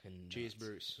fucking nuts. Cheers,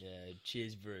 Bruce. Yeah,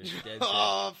 cheers, Bruce. Dead set.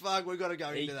 Oh, fuck, we've got to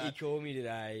go he into that. called me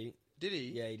today. Did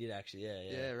he? Yeah, he did actually. Yeah.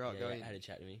 Yeah, right, go in. Had a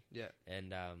chat to me. Yeah.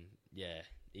 And,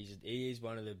 he is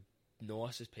one of the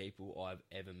nicest people I've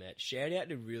ever met. Shout out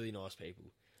to really nice people.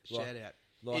 Shout out.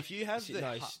 Like, if you have the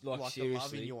the love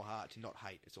seriously, in your heart to not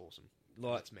hate, it's awesome.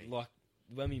 Like, That's me. Like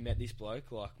when we met this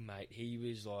bloke, like mate, he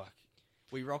was like.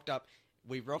 We rocked up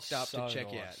So to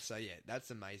check nice. out. So yeah,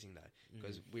 that's amazing though,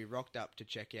 because we rocked up to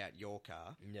check out your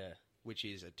car, which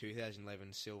is a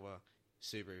 2011 silver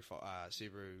Subaru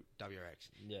WRX,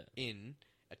 in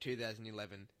a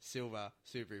 2011 silver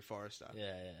Subaru Forester.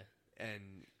 Yeah.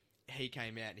 And he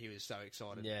came out and he was so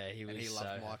excited. Yeah, he was. And he so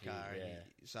loved my happy, car. Yeah.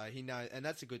 And so he knows, and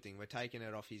that's a good thing. We're taking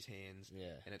it off his hands. Yeah.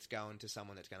 And it's going to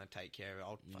someone that's going to take care of it.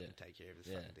 I'll fucking take care of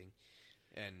this fucking thing.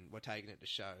 And we're taking it to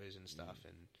shows and stuff.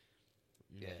 And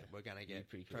we're going to get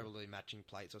pretty cool. probably matching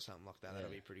plates or something like that. That'll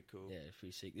be pretty cool. Yeah,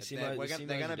 pretty sick. They're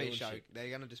going to be show. They're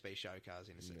going to just be show cars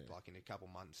in like in a couple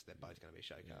months. They're both going to be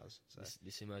show cars. So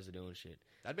the Simos are doing shit.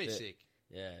 That'd be sick.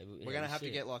 Yeah, we're going to have to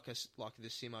get like the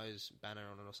Simo's banner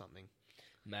on it or something.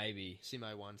 Maybe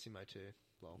Simo 1, Simo 2.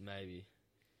 Well, maybe.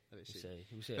 That'd be sick.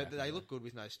 We'll see. But they look good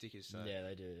with no stickers. So yeah,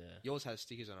 they do. Yeah. Yours has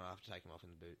stickers on it. I have to take them off in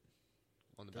the boot.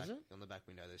 On the Does back, it? on the back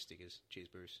window, there's stickers. Cheers,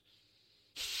 Bruce.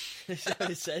 It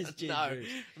says Cheers Bruce.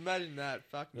 Imagine that.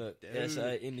 Fuck me. Yeah,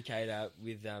 so indicator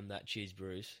with that Cheers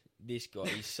Bruce. This guy,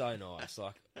 he's so nice.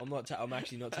 Like I'm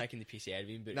actually not taking the piss out of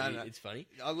him, but it's funny.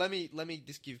 Let me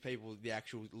just give people the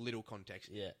actual little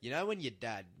context. Yeah. You know when you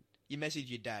message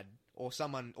your dad or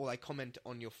someone, or they comment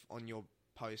on your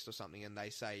post or something, and they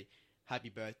say, "Happy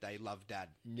birthday, love Dad."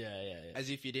 Yeah. As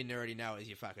if you didn't already know it was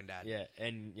your fucking dad. Yeah,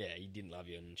 and he didn't love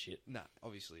you and shit. No,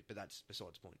 obviously, but that's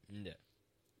besides the point. Yeah.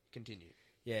 Continue.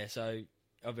 Yeah, so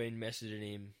I've been messaging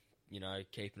him,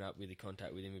 keeping up with the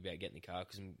contact with him about getting the car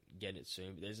because I'm getting it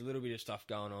soon. But there's a little bit of stuff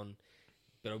going on,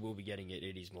 but I will be getting it.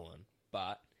 It is mine.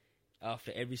 But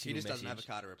after every single message... He just doesn't have a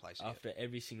car to replace it After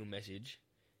every single message,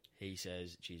 he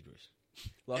says, "Cheers, Bruce."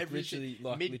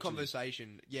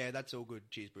 Mid-conversation, yeah, that's all good.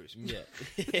 Cheers, Bruce. Yeah,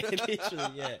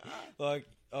 literally, yeah. Like,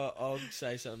 I'll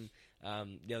say something.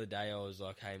 The other day I was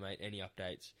like, "Hey, mate, any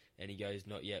updates?" And he goes,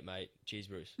 "Not yet, mate. Cheers,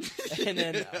 Bruce." and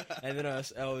then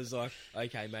I was like,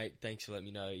 "Okay, mate, thanks for letting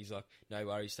me know." He's like, "No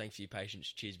worries, thanks for your patience.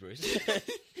 Cheers, Bruce."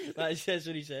 Like, that's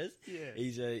what he says. Yeah.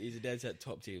 He's a dead set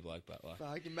top tier bloke, but like,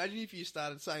 fuck, imagine if you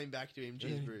started saying back to him,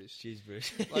 "Cheers, Bruce." Cheers,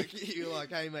 Bruce. Like, you're like,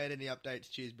 "Hey, mate, any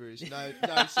updates?" "Cheers, Bruce." No,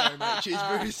 sorry, mate. Cheers,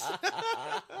 Bruce.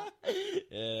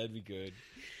 Yeah, that'd be good.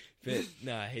 But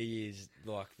no, he is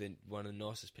like one of the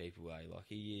nicest people. Like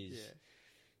he is.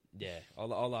 Yeah, I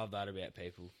love that about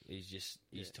people.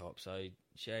 He's top. So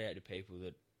shout out to people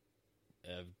that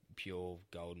are pure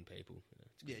golden people.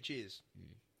 Yeah, cheers.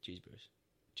 Cheers, Bruce.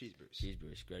 Cheers, Bruce. Cheers,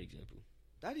 Bruce. Great example.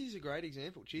 That is a great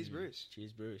example. Cheers, Bruce.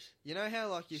 Cheers, Bruce. You know how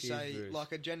like you Cheers, say Bruce.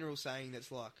 like a general saying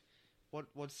that's like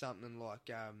what's something like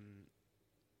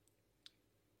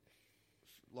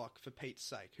for Pete's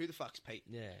sake. Who the fuck's Pete?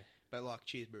 Yeah. But like,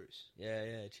 cheers, Bruce.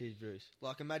 Yeah. Cheers, Bruce.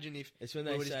 Like, imagine if it's when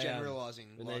we they were say, just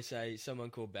generalising. when they say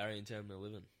someone called Barry in Terminal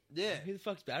 11. Yeah. Who the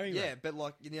fuck's Barry, Yeah, mate? but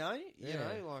like, you know,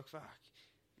 like, fuck.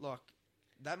 Like,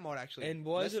 that might actually... And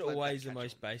why is it let always that the catch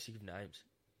most on. basic of names?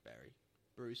 Barry.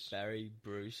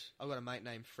 Bruce. I've got a mate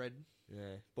named Fred.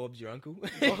 Yeah. Bob's your uncle. Who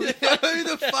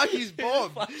the fuck is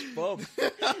Bob? Who the fuck's Bob?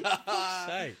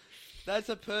 Say. That's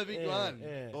a perfect one.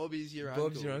 Yeah. Bob is your uncle.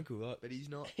 Bob's your uncle, right? But he's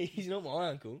not. He's not my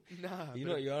uncle. Nah. He's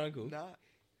not your uncle. Nah.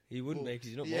 He wouldn't be because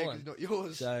he's not yeah, mine. he's not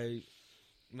yours. So,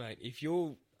 mate, if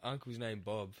your uncle's named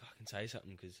Bob, fucking say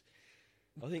something because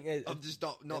I think I'm just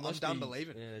not I'm done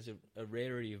believing. Yeah, there's a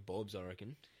rarity of Bobs, I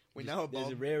reckon. We know a Bob.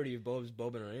 There's a rarity of Bobs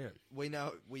bobbing around. We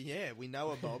know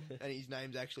a Bob, and his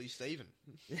name's actually Stephen.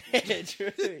 Yeah,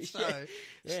 true. So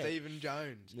yeah. Stephen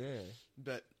Jones. Yeah,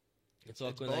 but it's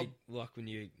like when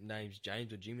your name's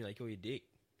James or Jimmy, they call you Dick.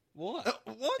 What?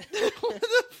 What? What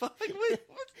the fuck?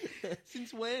 What?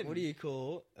 Since when? What do you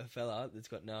call a fella that's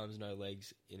got no arms, no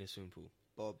legs in a swimming pool?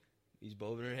 Bob. He's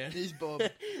bobbing around. He's Bob.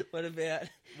 What about?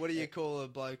 What do you call a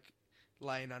bloke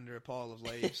laying under a pile of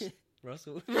leaves?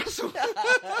 Russell. Rustling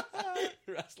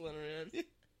around.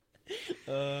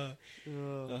 Oh,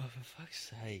 for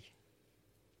fuck's sake.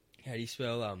 How do you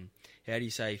spell, how do you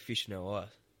say fish no eyes?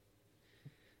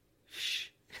 Shh.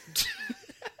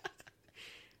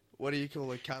 What do you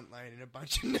call a cunt laying in a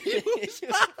bunch of needles?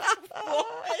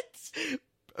 What?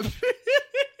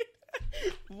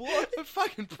 What? A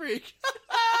fucking prick.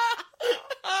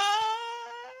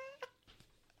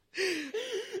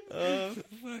 Oh, for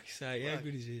fuck's sake, how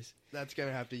good is this? That's going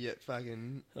to have to get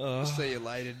fucking... Oh. See you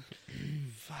later.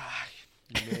 Fuck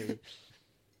me.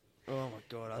 Oh my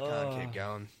god, I can't keep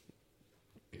going.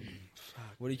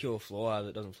 Fuck. What do you call a flyer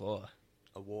that doesn't fly?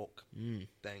 A walk.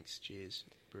 Thanks, cheers,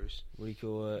 Bruce. What do you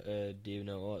call a deer with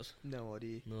no eyes? No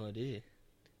idea. No idea.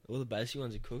 All the basic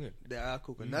ones are cooking. They are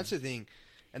cooking. That's the thing.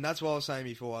 And that's what I was saying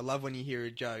before. I love when you hear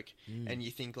a joke and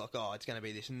you think, like, oh, it's going to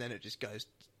be this, and then it just goes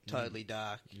totally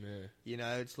dark. Yeah. You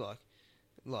know, it's like,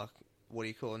 what do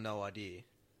you call a no idea?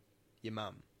 Your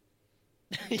mum.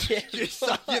 Yeah. Just,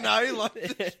 you know,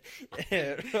 like,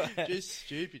 yeah, right. just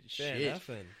stupid Fair shit. enough,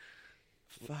 then.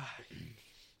 Fuck.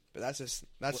 But that's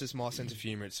just my sense of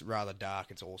humour. It's rather dark.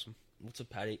 It's awesome. What's a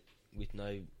paddock with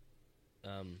no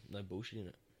bullshit in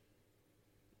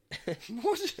it?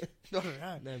 What? I don't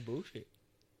know. No bullshit.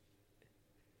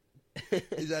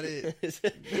 Is that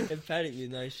it? A paddock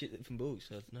with no shit from bulls,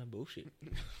 so it's no bullshit.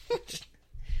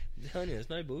 I'm telling you, there's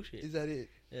no bullshit. Is that it?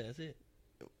 Yeah, that's it.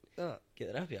 Oh.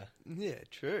 Get that up, yeah. Yeah,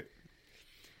 true.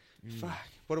 Fuck.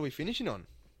 What are we finishing on?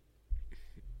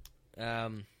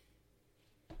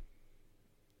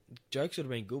 Jokes would have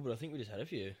been good, but I think we just had a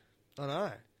few. I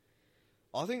know.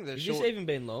 I think the Has short... this even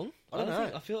been long? I don't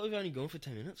know. I feel like we've only gone for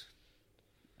 10 minutes.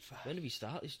 Fuck. When did we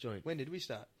start this joint? When did we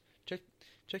start?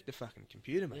 Check the fucking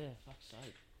computer, mate. Yeah, fuck's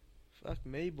sake. Fuck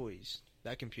me, boys.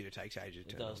 That computer takes ages to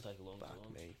It turn does on. take a long Fuck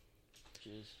time. me.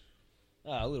 Cheers.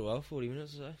 A little while, 40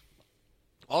 minutes or so.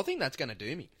 I think that's going to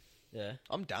do me. Yeah.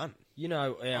 I'm done. You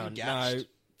know, I'm no, gassed.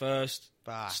 first,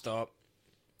 Fuck. stop.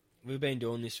 We've been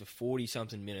doing this for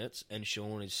 40-something minutes, and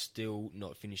Shaun has still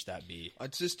not finished that beer.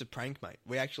 It's just a prank, mate.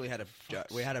 We actually had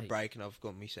a break, and I've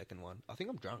got my second one. I think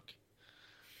I'm drunk.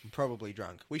 I'm probably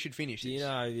drunk. We should finish Do this. you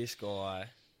know this guy,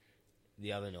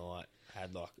 the other night,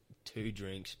 had like 2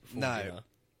 drinks before dinner?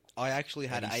 I actually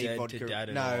had And he a said vodka... to Dad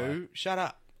and No, shut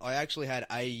up. I actually had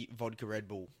a vodka Red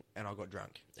Bull, and I got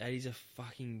drunk. That is a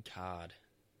fucking card.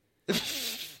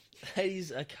 That is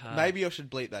a card. Maybe I should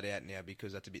bleep that out now,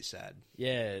 because that's a bit sad.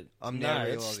 Yeah. I'm no, now it's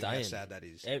realising how staying. sad that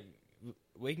is.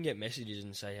 We can get messages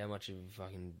and say how much of a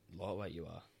fucking lightweight you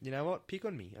are. You know what? Pick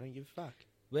on me. I don't give a fuck.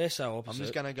 We're so opposite. I'm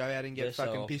just going to go out and We're get so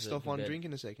fucking pissed opposite off one of drink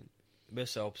in a second. We're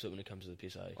so opposite when it comes to the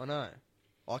piss, eh? I know.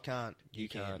 I can't. You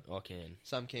can't. I can.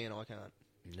 Some can, I can't.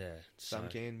 Yeah. Some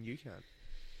can, you can't.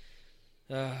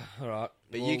 All right.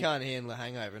 But you can't handle a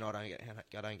hangover, and I don't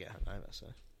get hungover, so...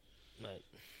 Mate,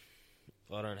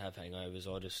 I don't have hangovers.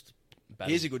 I just...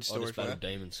 Here's a good story I just for battle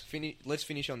you. demons. Let's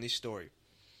finish on this story.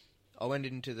 I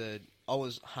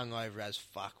was hungover as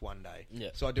fuck one day. Yeah.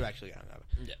 So I do actually get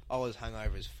hungover. Yeah. I was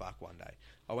hungover as fuck one day.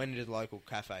 I went into the local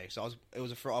cafe. So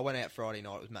I went out Friday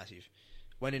night. It was massive.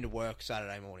 Went into work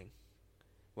Saturday morning.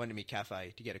 Went to my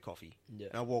cafe to get a coffee. Yeah.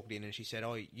 And I walked in and she said,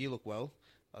 "Oh, you look well."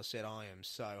 I said, "I am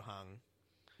so hung."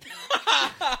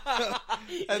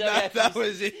 And that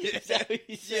was it. Is that what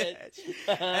you said?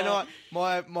 Yes. And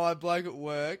my bloke at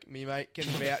work, me mate, can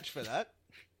vouch for that.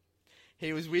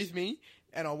 He was with me,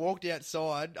 and I walked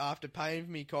outside after paying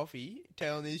for me coffee,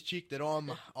 telling this chick that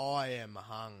I am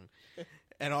hung.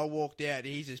 And I walked out,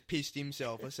 he's just pissed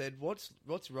himself. I said, What's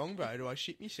wrong, bro? Do I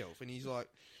shit myself? And he's like,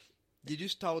 "You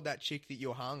just told that chick that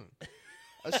you're hung."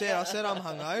 I said I'm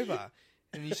hungover.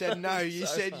 And he said, "No, you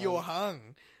So said hung. you're hung."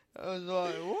 I was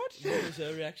like, "What?" What was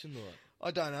her reaction like? I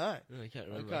don't know. I can't I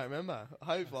remember. can't remember.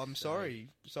 I'm sorry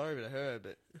to her,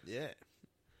 but yeah.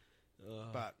 Oh,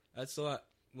 But that's like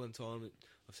one time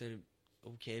I've seen him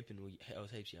all camping. I was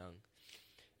heaps young,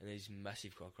 and there's this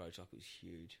massive cockroach, like it was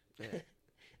huge, yeah,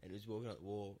 and it was walking up the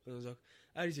wall, and I was like,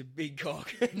 "That is a big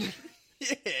cock."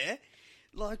 yeah,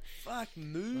 like fuck,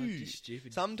 move. Like, just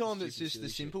stupid. Sometimes it's stupid, just the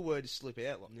silly simple words slip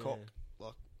out, like Yeah. cock,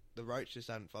 like the roach just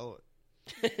don't follow it.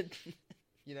 shit.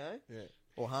 You know, Yeah.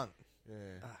 or hung.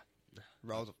 Yeah.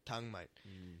 Rolls of tongue, mate.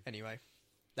 Mm. Anyway,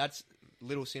 that's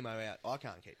little Simo out. I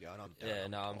can't keep going. I'm done. Yeah,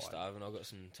 no, I'm tired. starving. I've got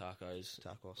some tacos.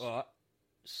 Tacos. Alright.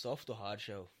 Soft or hard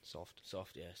shell? Soft.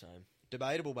 Soft, yeah, same.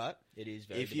 Debatable, but It is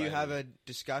very if you have debatable. a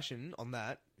discussion on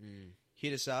that,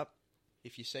 hit us up.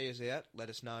 If you see us out, let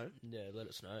us know. Yeah, let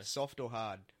us know. Soft or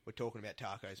hard, we're talking about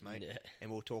tacos, mate. Yeah.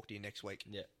 And we'll talk to you next week.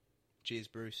 Yeah. Cheers,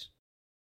 Bruce.